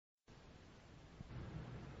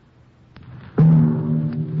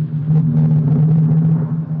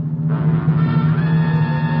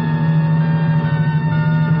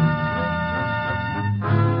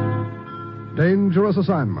Dangerous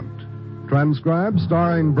Assignment. Transcribed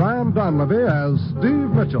starring Brian Donlevy as Steve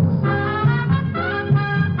Mitchell.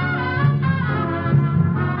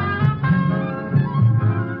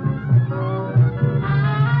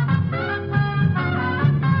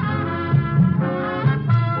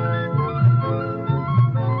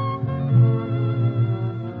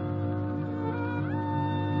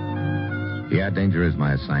 Yeah, danger is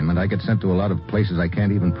my assignment. I get sent to a lot of places I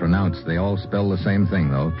can't even pronounce. They all spell the same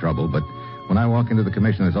thing, though, trouble. But when I walk into the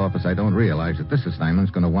commissioner's office, I don't realize that this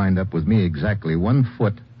assignment's going to wind up with me exactly 1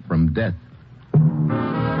 foot from death.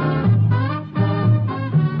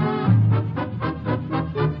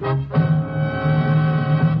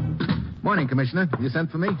 Morning, Commissioner. You sent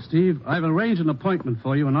for me? Steve, I've arranged an appointment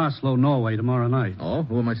for you in Oslo, Norway, tomorrow night. Oh,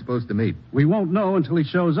 who am I supposed to meet? We won't know until he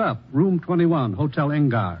shows up. Room 21, Hotel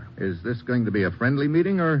Engar. Is this going to be a friendly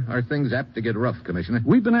meeting, or are things apt to get rough, Commissioner?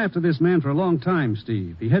 We've been after this man for a long time,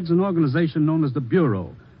 Steve. He heads an organization known as the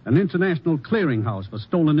Bureau, an international clearinghouse for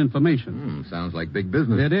stolen information. Sounds like big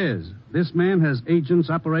business. It is. This man has agents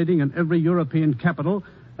operating in every European capital,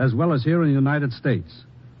 as well as here in the United States.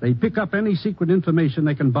 They pick up any secret information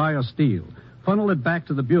they can buy or steal, funnel it back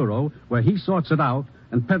to the Bureau, where he sorts it out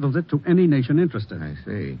and peddles it to any nation interested. I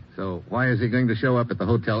see. So why is he going to show up at the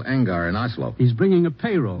Hotel Engar in Oslo? He's bringing a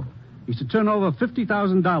payroll. He's to turn over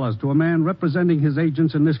 $50,000 to a man representing his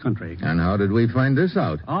agents in this country. And how did we find this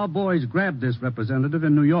out? Our boys grabbed this representative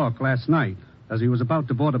in New York last night as he was about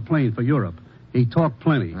to board a plane for Europe. He talked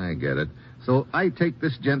plenty. I get it. So I take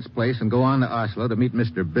this gent's place and go on to Oslo to meet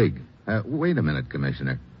Mr. Big. Wait a minute,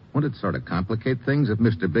 Commissioner. Won't it sort of complicate things if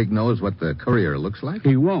Mr. Big knows what the courier looks like?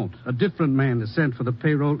 He won't. A different man is sent for the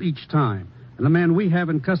payroll each time. And the man we have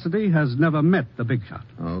in custody has never met the big shot.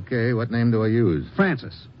 Okay, what name do I use?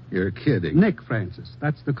 Francis. You're kidding. Nick Francis.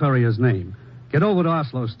 That's the courier's name. Get over to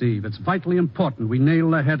Oslo, Steve. It's vitally important we nail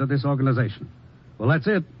the head of this organization. Well, that's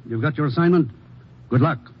it. You've got your assignment. Good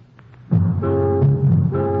luck.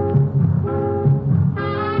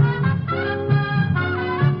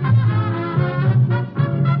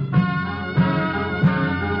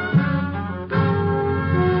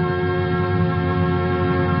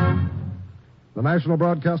 The National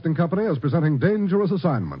Broadcasting Company is presenting Dangerous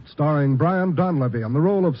Assignment, starring Brian Donlevy in the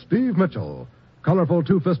role of Steve Mitchell, colorful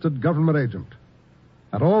two-fisted government agent.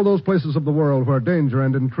 At all those places of the world where danger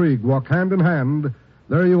and intrigue walk hand in hand,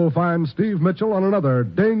 there you will find Steve Mitchell on another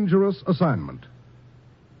Dangerous Assignment.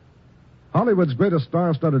 Hollywood's greatest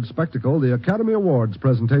star-studded spectacle, the Academy Awards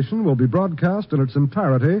presentation, will be broadcast in its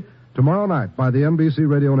entirety tomorrow night by the NBC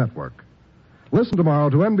Radio Network. Listen tomorrow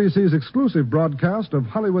to NBC's exclusive broadcast of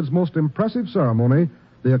Hollywood's most impressive ceremony,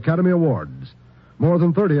 the Academy Awards. More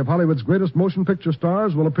than 30 of Hollywood's greatest motion picture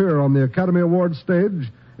stars will appear on the Academy Awards stage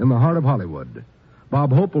in the heart of Hollywood.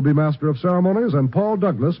 Bob Hope will be master of ceremonies, and Paul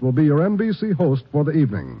Douglas will be your NBC host for the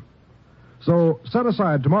evening. So set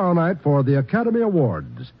aside tomorrow night for the Academy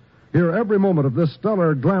Awards. Hear every moment of this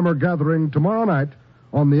stellar glamour gathering tomorrow night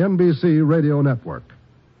on the NBC Radio Network.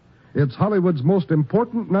 It's Hollywood's most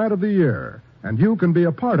important night of the year, and you can be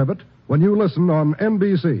a part of it when you listen on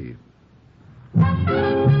NBC.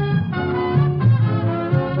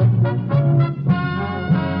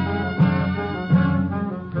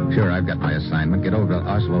 Sure, I've got my assignment. Get over to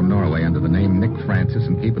Oslo, Norway under the name Nick Francis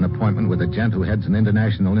and keep an appointment with a gent who heads an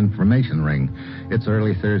international information ring. It's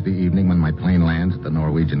early Thursday evening when my plane lands at the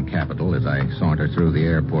Norwegian capital. As I saunter through the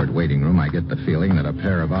airport waiting room, I get the feeling that a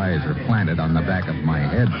pair of eyes are planted on the back of my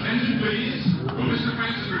head. Attention, please. Will Mr.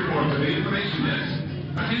 Francis report to the information desk?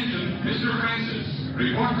 Attention, Mr. Francis.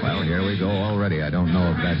 Report to Well, here we go already. I don't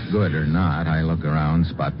know if that's good or not. I look around,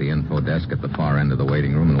 spot the info desk at the far end of the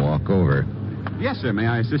waiting room, and walk over. Yes, sir. May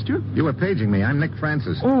I assist you? You were paging me. I'm Nick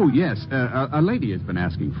Francis. Oh, yes. A lady has been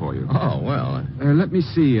asking for you. Oh, well. Let me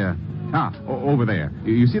see. Over there.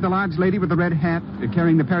 You see the large lady with the red hat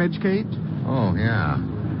carrying the parage cage? Oh, yeah.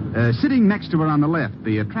 Sitting next to her on the left,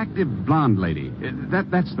 the attractive blonde lady.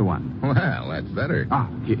 That's the one. Well, that's better.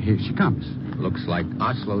 Here she comes. Looks like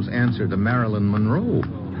Oslo's answer to Marilyn Monroe.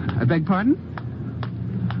 I beg pardon?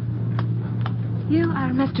 You are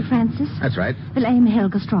Mr. Francis? That's right. Well, I am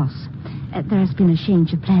Helga Strauss. There has been a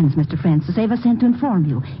change of plans, Mr. Francis. I was sent to inform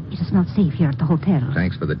you. It is not safe here at the hotel.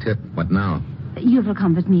 Thanks for the tip. What now? You will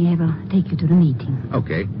come with me. I will take you to the meeting.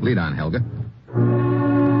 Okay. Lead on, Helga.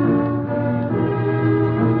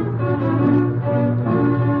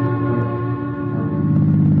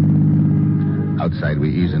 Outside, we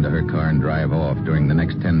ease into her car and drive off. During the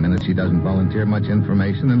next 10 minutes, she doesn't volunteer much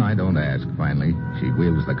information, and I don't ask. Finally, she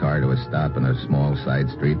wheels the car to a stop in a small side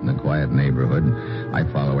street in a quiet neighborhood. I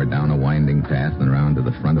follow her down a winding path and around to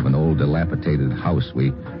the front of an old, dilapidated house.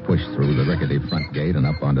 We push through the rickety front gate and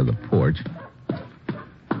up onto the porch.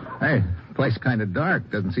 Hey, place kind of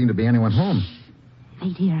dark. Doesn't seem to be anyone home.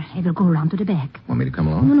 Wait here. I will go around to the back. Want me to come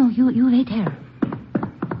along? No, you wait here.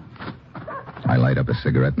 I light up a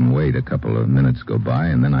cigarette and wait. A couple of minutes go by,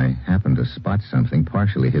 and then I happen to spot something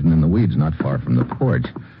partially hidden in the weeds not far from the porch.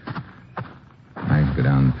 I go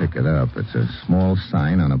down and pick it up. It's a small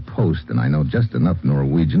sign on a post, and I know just enough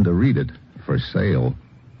Norwegian to read it. For sale.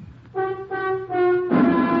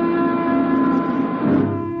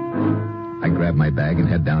 I grab my bag and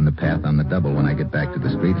head down the path on the double. When I get back to the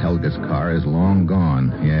street, Helga's car is long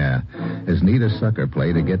gone. Yeah. As neat a sucker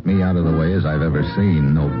play to get me out of the way as I've ever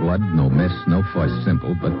seen. No blood, no mess, no fuss.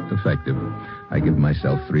 Simple, but effective. I give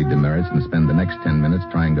myself 3 demerits and spend the next 10 minutes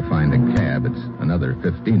trying to find a cab. It's another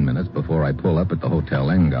 15 minutes before I pull up at the Hotel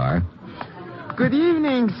Engar. Good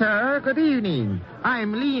evening, sir. Good evening.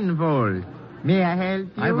 I'm Leenvold. May I help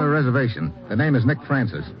you? I have a reservation. The name is Nick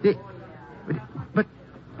Francis.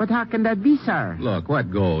 But how can that be, sir? Look, what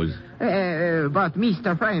goes? But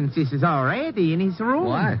Mr. Francis is already in his room.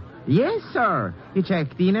 What? Yes, sir. He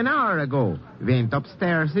checked in an hour ago. Went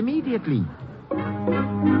upstairs immediately.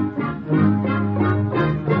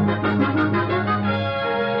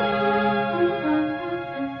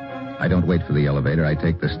 I don't wait for the elevator. I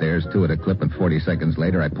take the stairs, 2 at a clip, and 40 seconds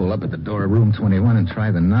later I pull up at the door of room 21 and try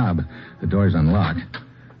the knob. The door's unlocked.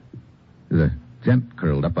 There's a gent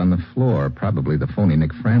curled up on the floor, probably the phony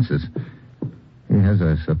Nick Francis. He has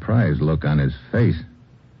a surprised look on his face.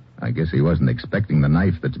 I guess he wasn't expecting the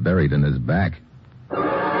knife that's buried in his back.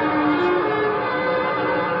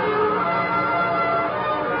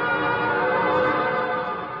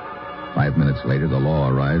 5 minutes later, the law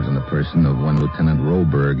arrives in the person of one Lieutenant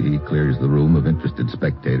Roberg. He clears the room of interested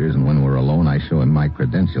spectators, and when we're alone, I show him my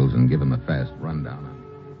credentials and give him a fast rundown.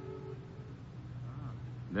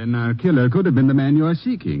 Then our killer could have been the man you are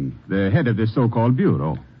seeking, the head of this so-called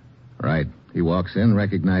bureau. Right. He walks in,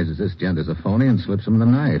 recognizes this gent as a phony, and slips him the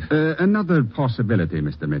knife. Another possibility,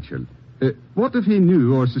 Mr. Mitchell. What if he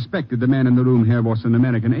knew or suspected the man in the room here was an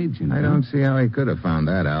American agent? I don't see how he could have found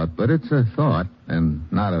that out, but it's a thought, and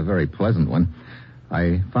not a very pleasant one.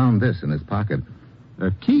 I found this in his pocket.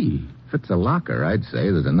 A key? Fits a locker, I'd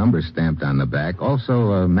say. There's a number stamped on the back.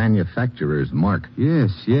 Also a manufacturer's mark.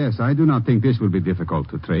 Yes. I do not think this will be difficult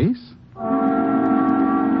to trace.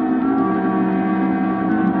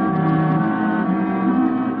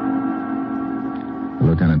 The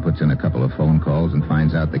lieutenant puts in a couple of phone calls and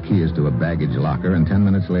finds out the key is to a baggage locker, and 10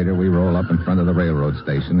 minutes later we roll up in front of the railroad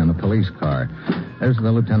station in a police car. As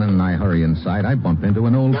the lieutenant and I hurry inside, I bump into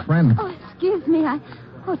an old friend. Oh, excuse me.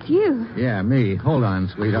 It's you. Yeah, me. Hold on,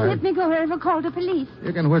 sweetheart. Let me go here and call the police.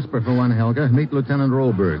 You can whisper for one, Helga. Meet Lieutenant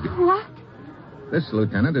Roberg. What? This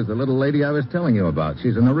lieutenant is the little lady I was telling you about.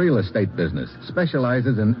 She's in the real estate business.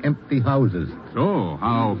 Specializes in empty houses. So,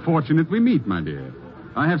 how fortunate we meet, my dear.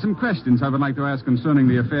 I have some questions I would like to ask concerning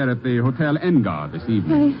the affair at the Hotel Engar this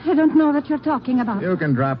evening. I don't know what you're talking about. You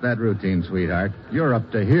can drop that routine, sweetheart. You're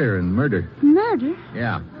up to here in murder. Murder?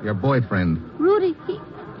 Yeah, your boyfriend. Rudy,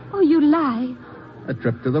 Oh, you lie. A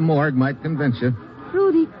trip to the morgue might convince you.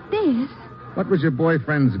 Rudy dead? What was your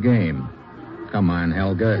boyfriend's game? Come on,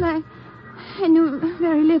 Helga. Well, I knew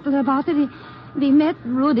very little about it. We met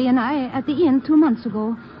Rudy and I at the inn 2 months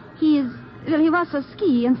ago. He was a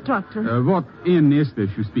ski instructor. What inn is this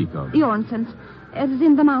you speak of? Jornson's. It's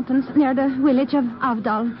in the mountains near the village of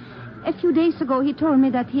Avdal. A few days ago, he told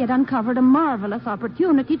me that he had uncovered a marvelous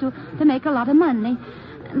opportunity to make a lot of money,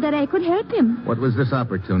 that I could help him. What was this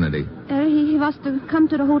opportunity? He was to come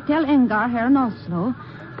to the Hotel Engar here in Oslo,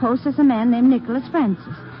 pose as a man named Nicholas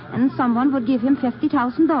Francis, and someone would give him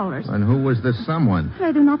 $50,000. And who was this someone?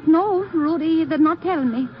 I do not know. Rudy did not tell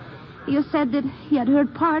me. You said that he had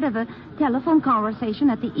heard part of a telephone conversation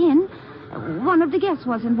at the inn. One of the guests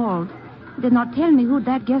was involved. He did not tell me who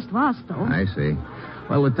that guest was, though. I see.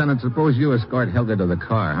 Well, Lieutenant, suppose you escort Helga to the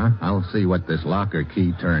car, huh? I'll see what this locker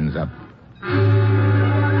key turns up.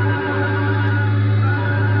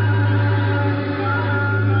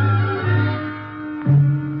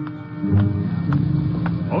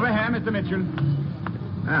 Over here, Mr. Mitchell.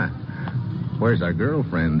 Where's our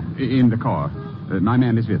girlfriend? In the car. My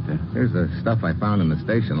man is with her. Here's the stuff I found in the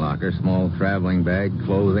station locker. Small traveling bag,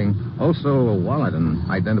 clothing. Also a wallet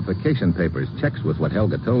and identification papers. Checks with what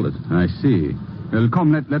Helga told us. I see. Well,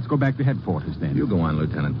 come, let's go back to headquarters then. You go on,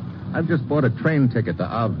 Lieutenant. I've just bought a train ticket to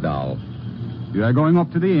Avdal. You are going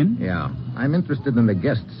up to the inn? Yeah. I'm interested in the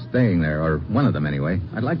guests staying there, or one of them anyway.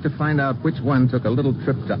 I'd like to find out which one took a little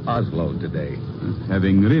trip to Oslo today.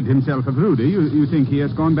 Having rid himself of Rudy, you think he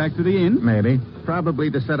has gone back to the inn? Maybe. Probably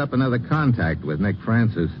to set up another contact with Nick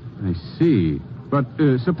Francis. I see. But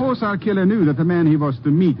suppose our killer knew that the man he was to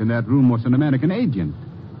meet in that room was an American agent.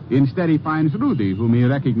 Instead, he finds Rudy, whom he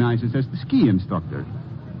recognizes as the ski instructor.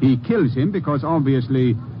 He kills him because,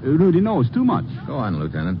 obviously, Rudy knows too much. Go on,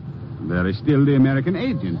 Lieutenant. There is still the American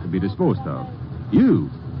agent to be disposed of. You.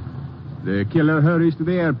 The killer hurries to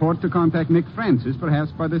the airport to contact Nick Francis,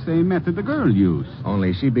 perhaps by the same method the girl used.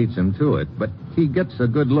 Only she beats him to it, but he gets a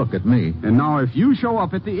good look at me. And now if you show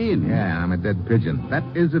up at the inn... Yeah, I'm a dead pigeon. That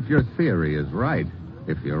is if your theory is right.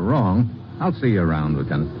 If you're wrong, I'll see you around,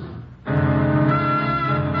 Lieutenant.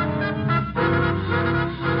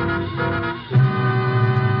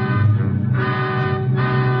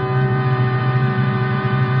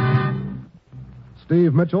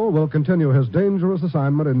 Steve Mitchell will continue his dangerous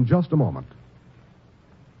assignment in just a moment.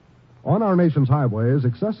 On our nation's highways,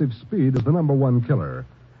 excessive speed is the number one killer.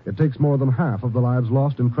 It takes more than half of the lives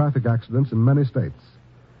lost in traffic accidents in many states.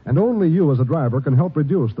 And only you as a driver can help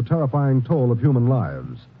reduce the terrifying toll of human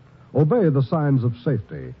lives. Obey the signs of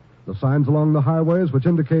safety, the signs along the highways which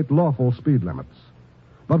indicate lawful speed limits.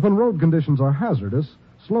 But when road conditions are hazardous,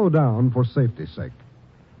 slow down for safety's sake.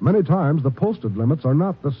 Many times the posted limits are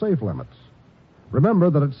not the safe limits. Remember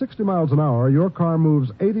that at 60 miles an hour, your car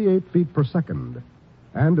moves 88 feet per second,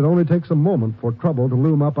 and it only takes a moment for trouble to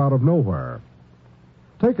loom up out of nowhere.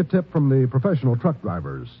 Take a tip from the professional truck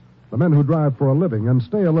drivers, the men who drive for a living, and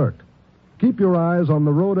stay alert. Keep your eyes on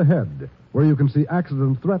the road ahead, where you can see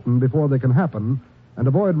accidents threaten before they can happen, and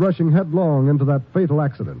avoid rushing headlong into that fatal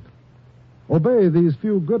accident. Obey these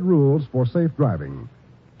few good rules for safe driving.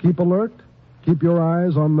 Keep alert, keep your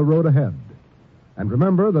eyes on the road ahead. And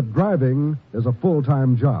remember that driving is a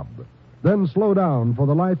full-time job. Then slow down, for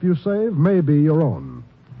the life you save may be your own.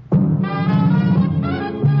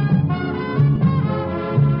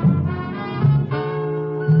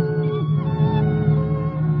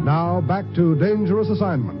 Now back to Dangerous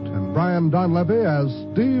Assignment and Brian Donlevy as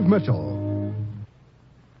Steve Mitchell.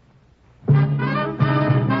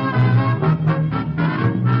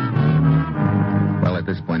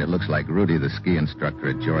 At this point, it looks like Rudy, the ski instructor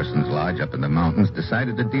at Jorson's Lodge up in the mountains,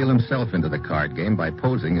 decided to deal himself into the card game by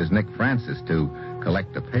posing as Nick Francis to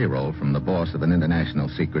collect a payroll from the boss of an international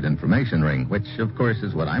secret information ring, which, of course,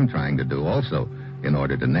 is what I'm trying to do also in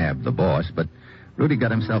order to nab the boss. But Rudy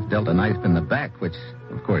got himself dealt a knife in the back, which,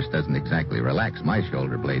 of course, doesn't exactly relax my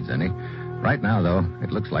shoulder blades any. Right now, though, it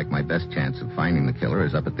looks like my best chance of finding the killer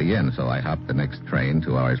is up at the inn, so I hop the next train.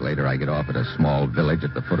 2 hours later, I get off at a small village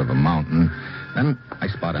at the foot of a mountain. Then I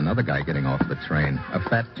spot another guy getting off the train, a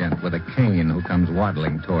fat gent with a cane who comes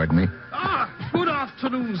waddling toward me. Good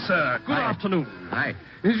afternoon, sir. Good afternoon. Hi.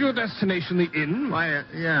 Is your destination the inn? Why,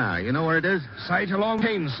 yeah, you know where it is? Sight along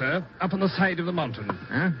cane, sir. Up on the side of the mountain.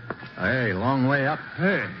 Huh? Hey, long way up.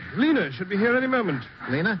 Hey, Lena should be here any moment.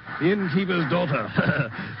 Lena? The innkeeper's daughter.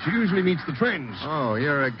 She usually meets the trains. Oh,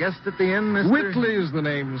 you're a guest at the inn, Mr.? Whitley's the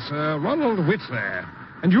name, sir. Ronald Whitley.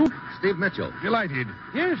 And you? Steve Mitchell. Delighted.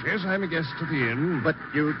 Yes, I'm a guest at the inn. But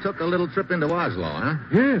you took a little trip into Oslo, huh?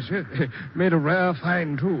 Yes. Made a rare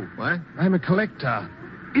find, too. What? I'm a collector.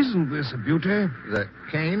 Isn't this a beauty? The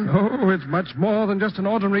cane? Oh, it's much more than just an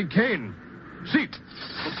ordinary cane. Seat.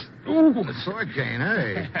 Ooh, a sword cane,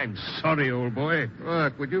 hey. I'm sorry, old boy.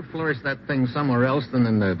 Look, would you flourish that thing somewhere else than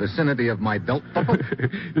in the vicinity of my belt buckle?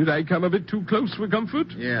 Did I come a bit too close for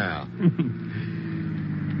comfort? Yeah.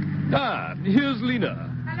 Here's Lena.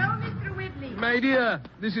 Hello, Mr. Whitley. My dear,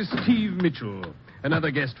 this is Steve Mitchell.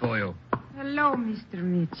 Another guest for you. Hello, Mr.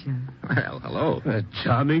 Mitchell. Well, hello. A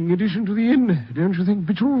charming addition to the inn, don't you think,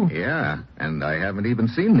 Mitchell? Yeah, and I haven't even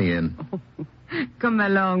seen the inn. Come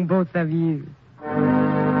along, both of you.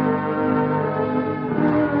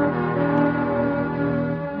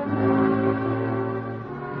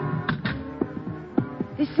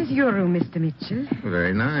 This is your room, Mr. Mitchell.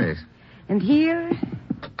 Very nice. And here,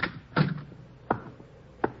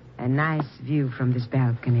 a nice view from this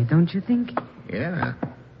balcony, don't you think? Yeah.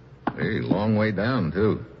 Very long way down,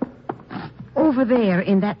 too. Over there,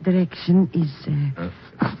 in that direction, is...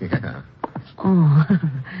 Yeah. Oh,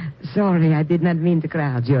 sorry, I did not mean to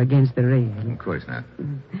crowd you against the rail. Of course not.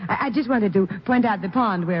 I just wanted to point out the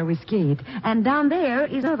pond where we skate. And down there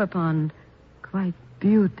is another pond. Quite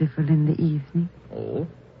beautiful in the evening. Oh?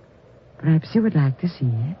 Perhaps you would like to see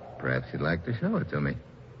it. Perhaps you'd like to show it to me.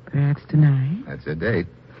 Perhaps tonight. That's a date.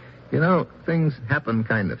 You know, things happen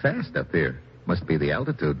kind of fast up here. Must be the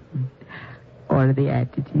altitude. Or the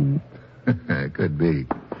attitude. Could be.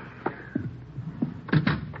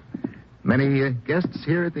 Many guests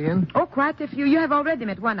here at the inn? Oh, quite a few. You have already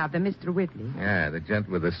met one of them, Mr. Whitley. Yeah, the gent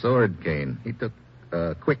with the sword cane. He took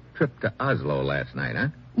a quick trip to Oslo last night, huh?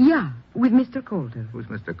 Yeah, with Mr. Calder. Who's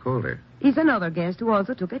Mr. Calder? He's another guest who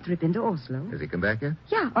also took a trip into Oslo. Has he come back yet?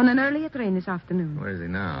 Yeah, on an earlier train this afternoon. Where is he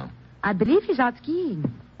now? I believe he's out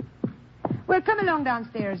skiing. Come along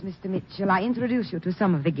downstairs, Mr. Mitchell. I introduce you to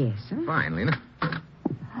some of the guests. Huh? Fine, Lena.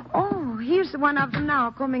 Oh, here's one of them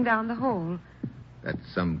now coming down the hall. That's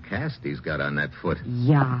some cast he's got on that foot.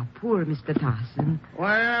 Yeah, poor Mr. Tarson.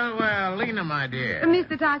 Well, Lena, my dear.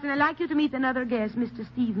 Mr. Tyson, I'd like you to meet another guest, Mr.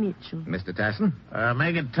 Steve Mitchell. Mr. Tasson?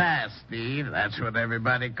 Make it Tass, Steve. That's what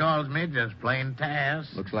everybody calls me, just plain Tass.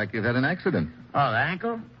 Looks like you've had an accident. Oh, the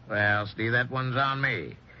ankle? Well, Steve, that one's on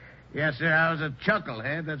me. Yes, sir, I was a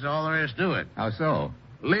chucklehead. That's all there is to it. How so?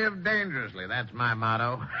 Live dangerously. That's my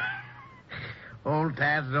motto. Old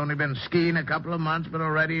Taz has only been skiing a couple of months, but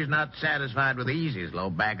already he's not satisfied with the easy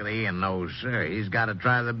slope back of the inn. No, sir. He's got to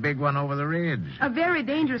try the big one over the ridge. A very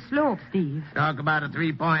dangerous slope, Steve. Talk about a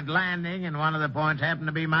 3-point landing, and one of the points happened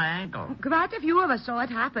to be my ankle. Quite a few of us saw it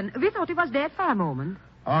happen. We thought he was dead for a moment.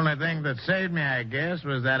 Only thing that saved me, I guess,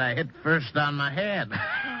 was that I hit first on my head.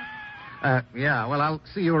 Yeah, well, I'll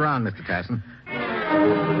see you around, Mr. Tasson.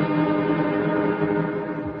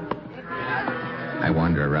 I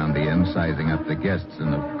wander around the inn, sizing up the guests,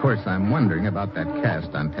 and of course I'm wondering about that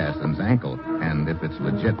cast on Tasson's ankle, and if it's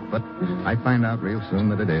legit, but I find out real soon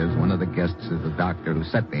that it is. One of the guests is the doctor who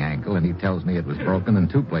set the ankle, and he tells me it was broken in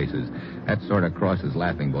 2 places. That sort of crosses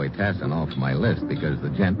Laughing Boy Tasson off my list, because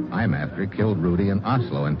the gent I'm after killed Rudy in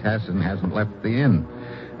Oslo, and Tasson hasn't left the inn.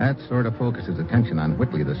 That sort of focuses attention on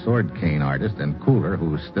Whitley, the sword cane artist, and Cooler,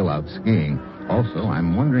 who's still out skiing. Also,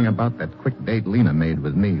 I'm wondering about that quick date Lena made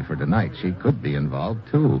with me for tonight. She could be involved,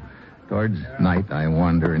 too. Towards night, I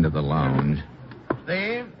wander into the lounge.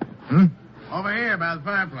 Steve? Over here by the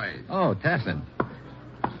fireplace. Oh, Tasson.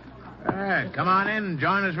 All right, come on in and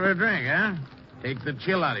join us for a drink, huh? Take the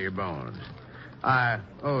chill out of your bones.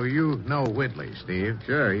 You know Whitley, Steve.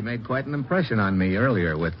 Sure, he made quite an impression on me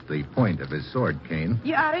earlier with the point of his sword cane.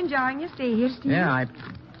 You are enjoying your stay here, Steve? Yeah,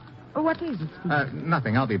 What is it, Steve?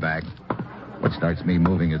 Nothing. I'll be back. What starts me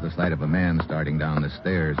moving is the sight of a man starting down the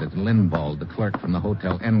stairs. It's Lindvald, the clerk from the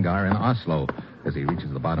Hotel Engar in Oslo. As he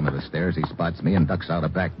reaches the bottom of the stairs, he spots me and ducks out a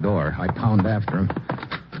back door. I pound after him.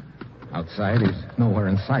 Outside, he's nowhere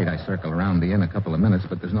in sight. I circle around the inn a couple of minutes,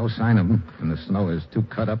 but there's no sign of him, and the snow is too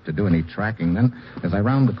cut up to do any tracking. Then, as I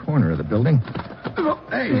round the corner of the building...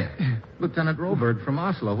 Hey, Lieutenant Roberg from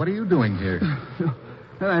Oslo, what are you doing here?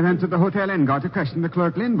 I went to the Hotel Engar to question the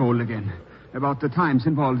clerk Lindvall again about the times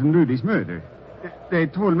involved in Rudy's murder. They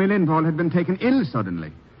told me Lindvall had been taken ill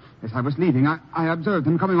suddenly. As I was leaving, I observed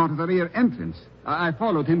him coming out of the rear entrance. I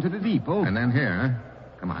followed him to the depot. And then here, huh?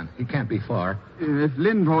 Come on, he can't be far. If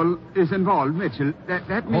Lindvall is involved, Mitchell, that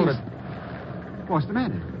means... Hold it. What's the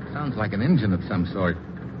matter? Sounds like an engine of some sort.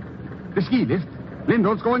 The ski lift.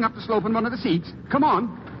 Lindvall's going up the slope in one of the seats. Come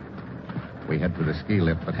on. We head for the ski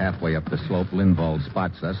lift, but halfway up the slope, Lindvald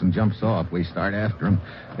spots us and jumps off. We start after him.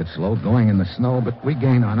 It's slow going in the snow, but we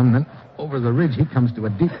gain on him. Then over the ridge, he comes to a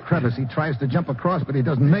deep crevice. He tries to jump across, but he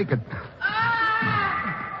doesn't make it.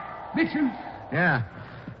 Mitchell? Yeah,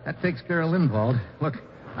 that takes care of Lindvald. Look,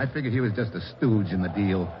 I figured he was just a stooge in the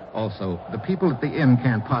deal. Also, the people at the inn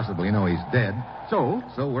can't possibly know he's dead. So?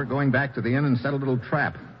 So we're going back to the inn and set a little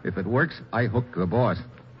trap. If it works, I hook the boss.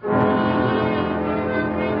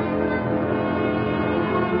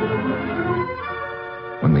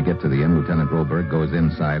 When we get to the inn, Lieutenant Roberg goes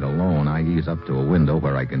inside alone. I ease up to a window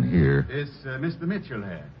where I can hear. Is Mr. Mitchell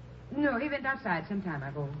here? No, he went outside some time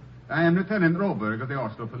ago. I am Lieutenant Roberg of the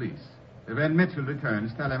Oslo Police. When Mitchell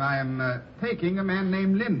returns, tell him I am taking a man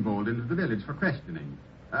named Lindvald into the village for questioning.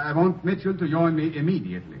 I want Mitchell to join me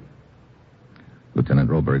immediately. Lieutenant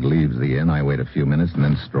Roberg leaves the inn. I wait a few minutes and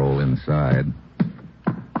then stroll inside.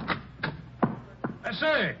 I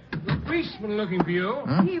say, the policeman looking for you.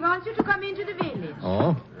 Huh? He wants you to come into the village.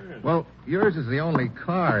 Oh? Well, yours is the only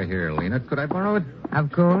car here, Lena. Could I borrow it?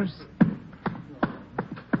 Of course.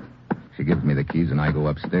 She gives me the keys, and I go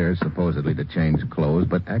upstairs, supposedly to change clothes,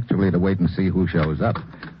 but actually to wait and see who shows up.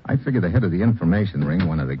 I figure the head of the information ring,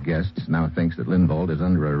 one of the guests, now thinks that Lindvald is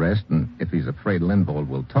under arrest, and if he's afraid Lindvald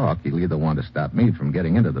will talk, he'll either want to stop me from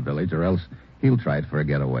getting into the village, or else he'll try it for a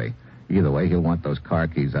getaway. Either way, he'll want those car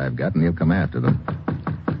keys I've got, and he'll come after them.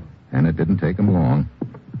 And it didn't take him long.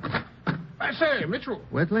 I say, Mitchell.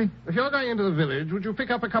 Whitley? If you're going into the village, would you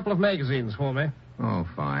pick up a couple of magazines for me? Oh,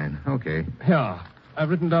 fine. Okay. Here. I've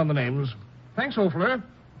written down the names. Thanks awfully.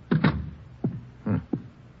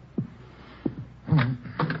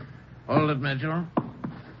 Hold it, Mitchell.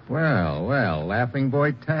 Well, Laughing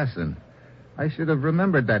Boy Tasson. I should have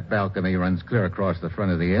remembered that balcony runs clear across the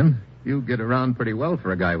front of the inn. You get around pretty well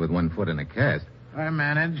for a guy with one foot in a cast. I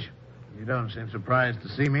manage. You don't seem surprised to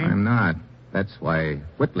see me. I'm not. That's why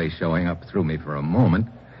Whitley showing up threw me for a moment.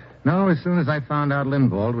 No, as soon as I found out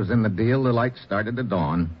Lindwald was in the deal, the lights started to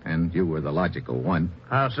dawn, and you were the logical one.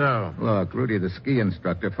 How so? Look, Rudy, the ski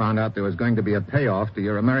instructor, found out there was going to be a payoff to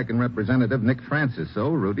your American representative, Nick Francis,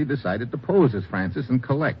 so Rudy decided to pose as Francis and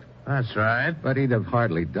collect. That's right. But he'd have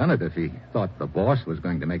hardly done it if he thought the boss was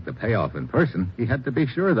going to make the payoff in person. He had to be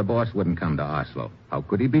sure the boss wouldn't come to Oslo. How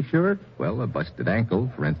could he be sure? Well, a busted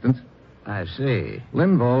ankle, for instance. I see.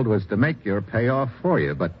 Lindwald was to make your payoff for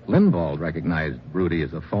you, but Lindwald recognized Rudy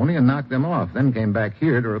as a phony and knocked him off, then came back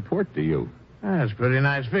here to report to you. That's pretty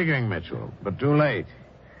nice figuring, Mitchell, but too late.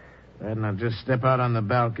 Go ahead, now just step out on the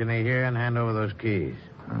balcony here and hand over those keys.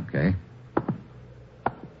 Okay.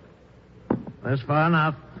 That's far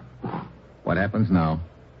enough. What happens now?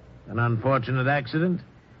 An unfortunate accident?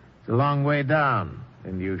 It's a long way down,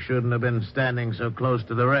 and you shouldn't have been standing so close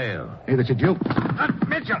to the rail. Neither should you.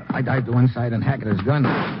 Mitchell! I dive to one side and hack at his gun.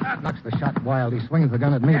 Knocks the shot wild. He swings the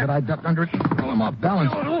gun at me, but I duck under it, pull him off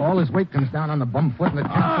balance. All his weight comes down on the bum foot, and it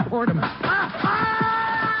can't support him.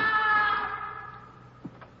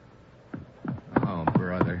 Oh,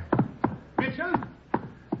 brother. Mitchell?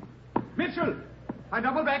 Mitchell! I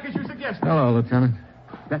double back as you suggested. Hello, Lieutenant.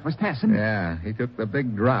 That was Tassin? Yeah, he took the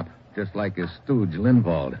big drop, just like his stooge,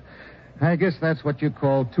 Lindwald. I guess that's what you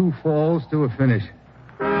call 2 falls to a finish.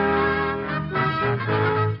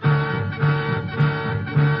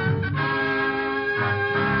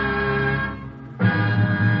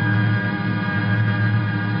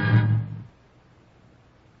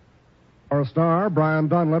 Our star, Brian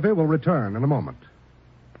Donlevy, will return in a moment.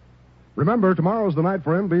 Remember, tomorrow's the night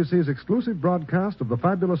for NBC's exclusive broadcast of the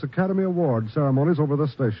fabulous Academy Award ceremonies over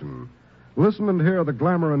this station. Listen and hear the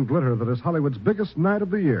glamour and glitter that is Hollywood's biggest night of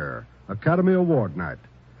the year, Academy Award night.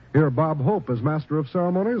 Hear Bob Hope as Master of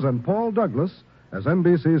Ceremonies and Paul Douglas as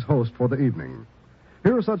NBC's host for the evening.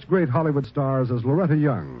 Hear such great Hollywood stars as Loretta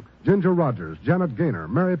Young, Ginger Rogers, Janet Gaynor,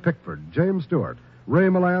 Mary Pickford, James Stewart, Ray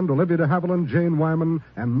Milland, Olivia de Havilland, Jane Wyman,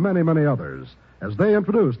 and many, many others as they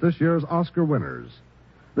introduce this year's Oscar winners.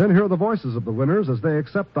 Then hear the voices of the winners as they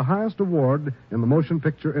accept the highest award in the motion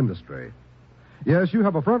picture industry. Yes, you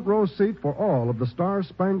have a front row seat for all of the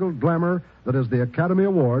star-spangled glamour that is the Academy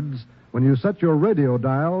Awards when you set your radio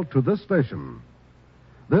dial to this station.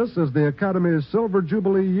 This is the Academy's Silver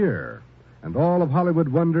Jubilee year, and all of Hollywood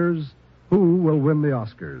wonders who will win the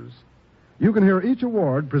Oscars. You can hear each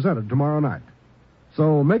award presented tomorrow night.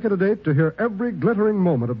 So make it a date to hear every glittering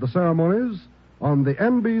moment of the ceremonies on the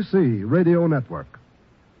NBC Radio Network.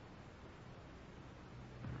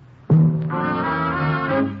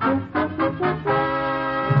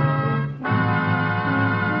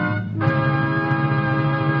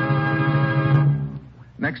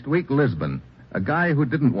 Next week, Lisbon. A guy who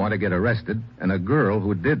didn't want to get arrested and a girl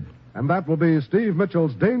who did. And that will be Steve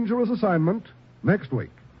Mitchell's dangerous assignment next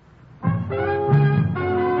week.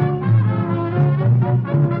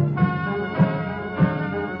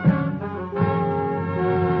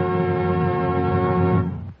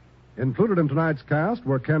 Included in tonight's cast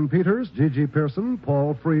were Ken Peters, Gigi Pearson,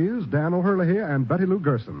 Paul Frees, Dan O'Herlihy, and Betty Lou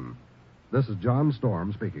Gerson. This is John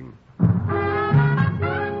Storm speaking.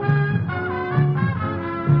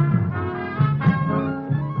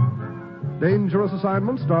 Dangerous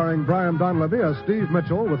Assignment, starring Brian Donlevy as Steve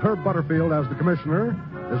Mitchell with Herb Butterfield as the commissioner,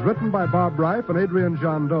 is written by Bob Reif and Adrian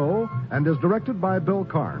Jandot and is directed by Bill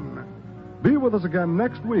Karn. Be with us again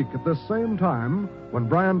next week at this same time when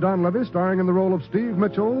Brian Donlevy, starring in the role of Steve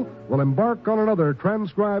Mitchell, will embark on another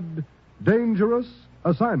transcribed Dangerous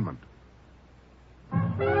Assignment.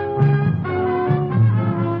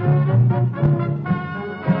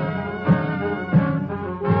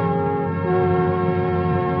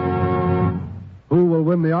 Who will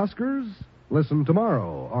win the Oscars? Listen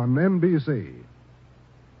tomorrow on NBC.